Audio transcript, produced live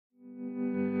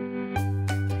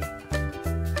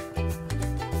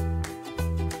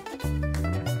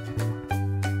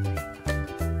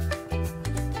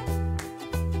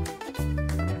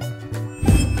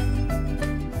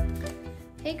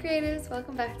creators,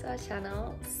 welcome back to our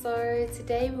channel. So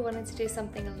today we wanted to do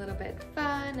something a little bit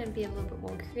fun and be a little bit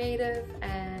more creative,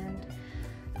 and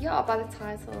yeah, by the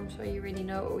title I'm sure you already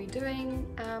know what we're doing.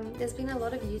 There's been a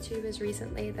lot of YouTubers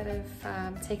recently that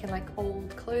have taken like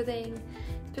old clothing,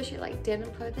 especially like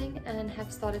denim clothing, and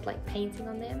have started like painting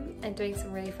on them and doing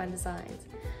some really fun designs.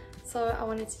 So I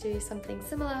wanted to do something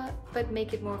similar but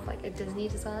make it more of like a Disney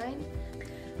design.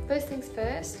 First things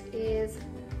first is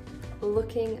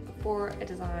looking for a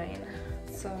design.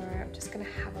 So I'm just gonna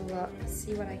have a look,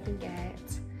 see what I can get,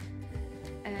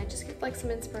 and just get like some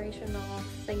inspiration of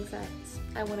things that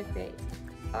I want to create.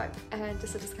 Oh, and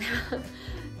just a disclaimer,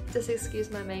 just excuse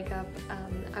my makeup.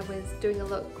 I was doing a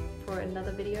look for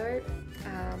another video.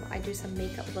 I do some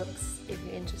makeup looks if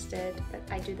you're interested, but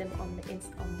I do them on the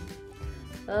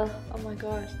oh my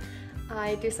gosh.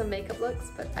 I do some makeup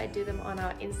looks, but I do them on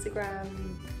our Instagram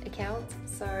account.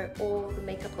 So all the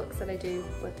makeup looks that I do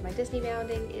with my Disney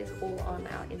rounding is all on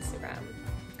our Instagram.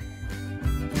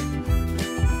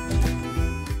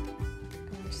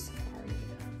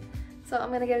 So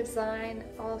I'm gonna get a design.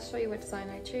 I'll show you what design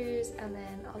I choose and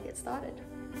then I'll get started.